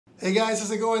Hey guys, how's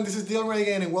it going? This is Dilmer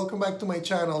again and welcome back to my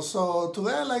channel. So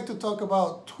today I'd like to talk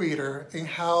about Twitter and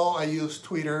how I use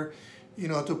Twitter,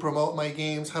 to promote my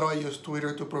games. How do I use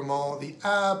Twitter to promote the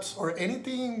apps or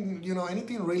anything,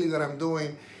 anything really that I'm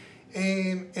doing.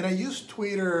 And I use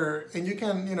Twitter, and you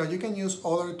can use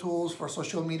other tools for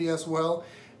social media as well.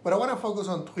 But I want to focus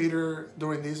on Twitter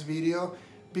during this video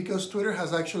because Twitter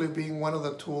has actually been one of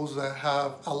the tools that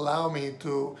have allowed me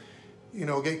to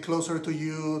get closer to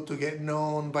you, to get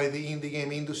known by the indie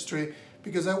game industry,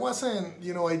 because I wasn't,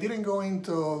 I didn't go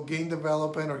into game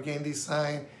development or game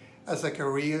design as a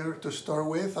career to start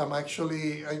with. I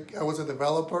was a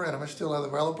developer and I'm still a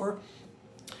developer.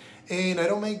 And I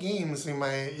don't make games in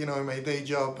my, in my day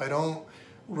job. I don't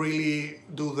really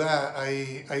do that.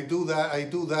 I do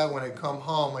that when I come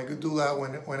home. I could do that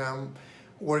when I'm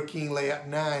working late at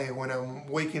night, when I'm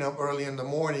waking up early in the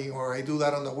morning, or I do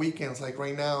that on the weekends, like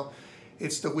right now.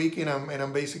 It's the weekend and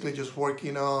I'm basically just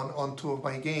working on two of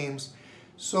my games.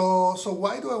 So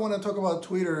why do I want to talk about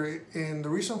Twitter? And the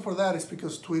reason for that is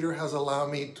because Twitter has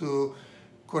allowed me to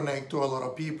connect to a lot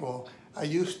of people. I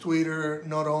use Twitter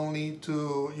not only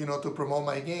to, to promote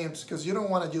my games, because you don't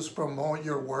want to just promote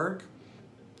your work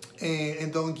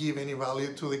and don't give any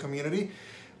value to the community.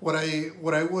 What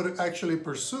I would actually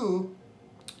pursue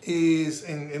is,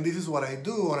 and this is what I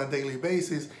do on a daily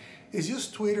basis, is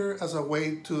use Twitter as a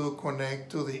way to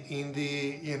connect to the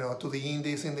indie, to the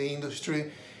indies in the industry.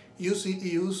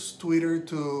 Use Twitter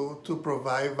to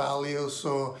provide value.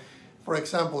 So, for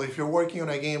example, if you're working on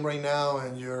a game right now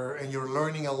and you're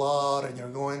learning a lot and you're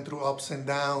going through ups and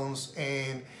downs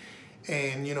and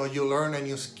you learn a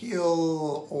new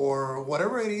skill or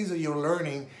whatever it is that you're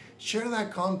learning, share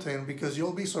that content, because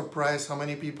you'll be surprised how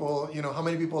many people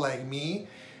like me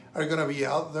are gonna be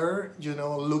out there,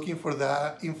 looking for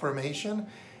that information.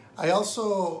 I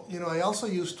also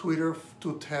use Twitter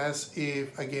to test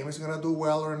if a game is gonna do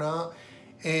well or not.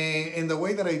 And the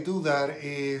way that I do that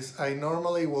is I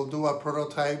normally will do a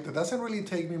prototype that doesn't really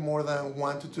take me more than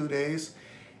 1 to 2 days.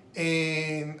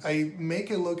 And I make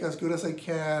it look as good as I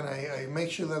can. I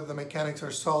make sure that the mechanics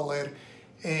are solid.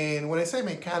 And when I say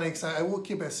mechanics, I will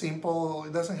keep it simple.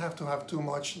 It doesn't have to have too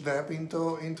much depth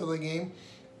into the game.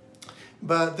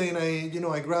 But then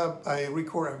I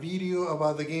record a video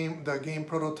about the game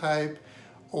prototype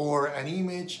or an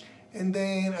image, and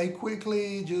then I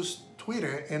quickly just tweet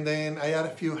it, and then I add a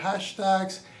few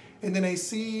hashtags, and then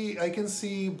I can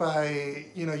see by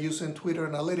using Twitter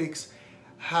analytics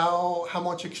how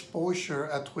much exposure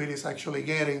a tweet is actually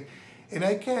getting. And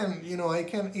I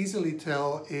can easily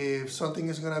tell if something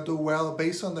is gonna do well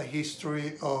based on the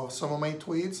history of some of my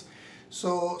tweets.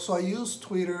 So I use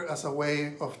Twitter as a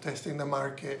way of testing the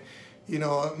market.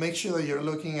 Make sure that you're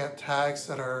looking at tags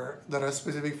that are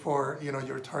specific for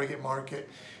your target market.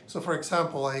 So for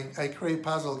example, I create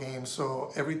puzzle games.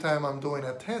 So every time I'm doing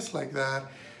a test like that,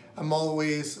 I'm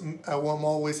always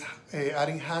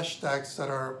adding hashtags that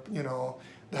are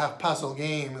that have puzzle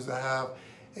games, that have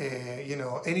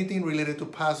anything related to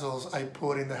puzzles. I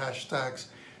put in the hashtags.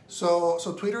 So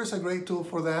Twitter is a great tool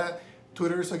for that.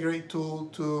 Twitter is a great tool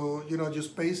to,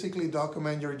 just basically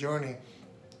document your journey.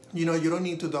 You don't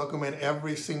need to document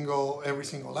every single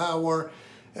hour,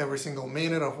 every single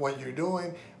minute of what you're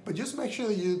doing, but just make sure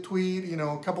that you tweet,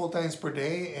 a couple of times per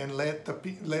day and let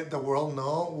the world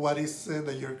know what is it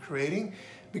that you're creating,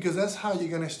 because that's how you're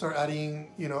gonna start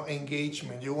adding,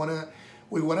 engagement.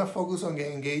 We wanna focus on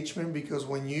engagement, because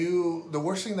the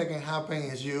worst thing that can happen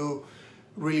is you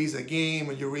release a game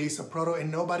or you release a product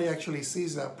and nobody actually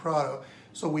sees that product.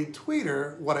 So with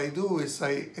Twitter, what I do is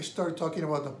I start talking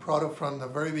about the product from the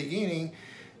very beginning.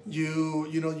 You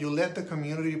let the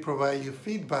community provide you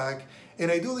feedback, and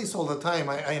I do this all the time.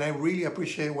 And I really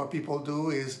appreciate what people do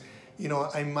is,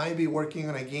 I might be working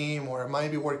on a game or I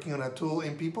might be working on a tool,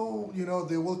 and people,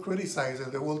 they will criticize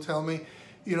it. They will tell me,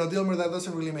 Dilmer, that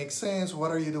doesn't really make sense. What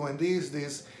are you doing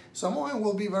this? Some of them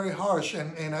will be very harsh,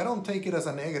 and I don't take it as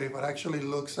a negative. It actually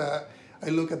I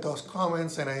look at those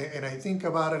comments and I think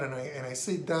about it, and I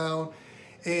sit down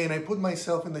and I put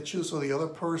myself in the shoes of the other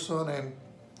person,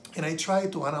 and I try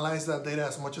to analyze that data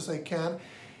as much as I can.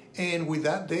 And with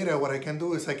that data, what I can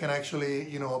do is I can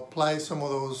actually apply some of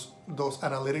those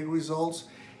analytic results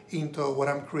into what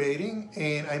I'm creating,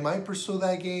 and I might pursue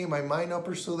that game, I might not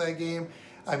pursue that game.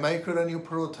 I might create a new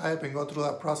prototype and go through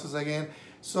that process again.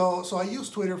 So I use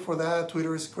Twitter for that.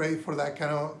 Twitter is great for that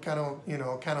kind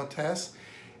of test.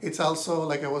 It's also,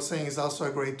 like I was saying, it's also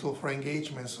a great tool for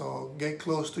engagement. So get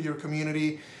close to your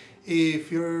community.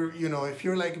 If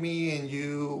you're like me and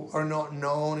you are not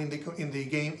known in the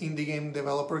indie game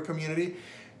developer community,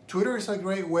 Twitter is a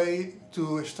great way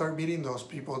to start meeting those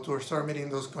people, to start meeting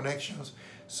those connections.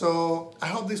 So I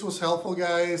hope this was helpful,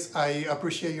 guys. I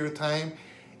appreciate your time.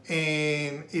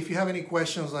 And if you have any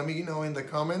questions, let me know in the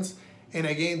comments. And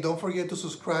again, don't forget to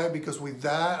subscribe, because with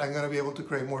that, I'm gonna be able to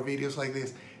create more videos like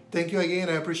this. Thank you again,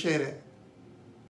 I appreciate it.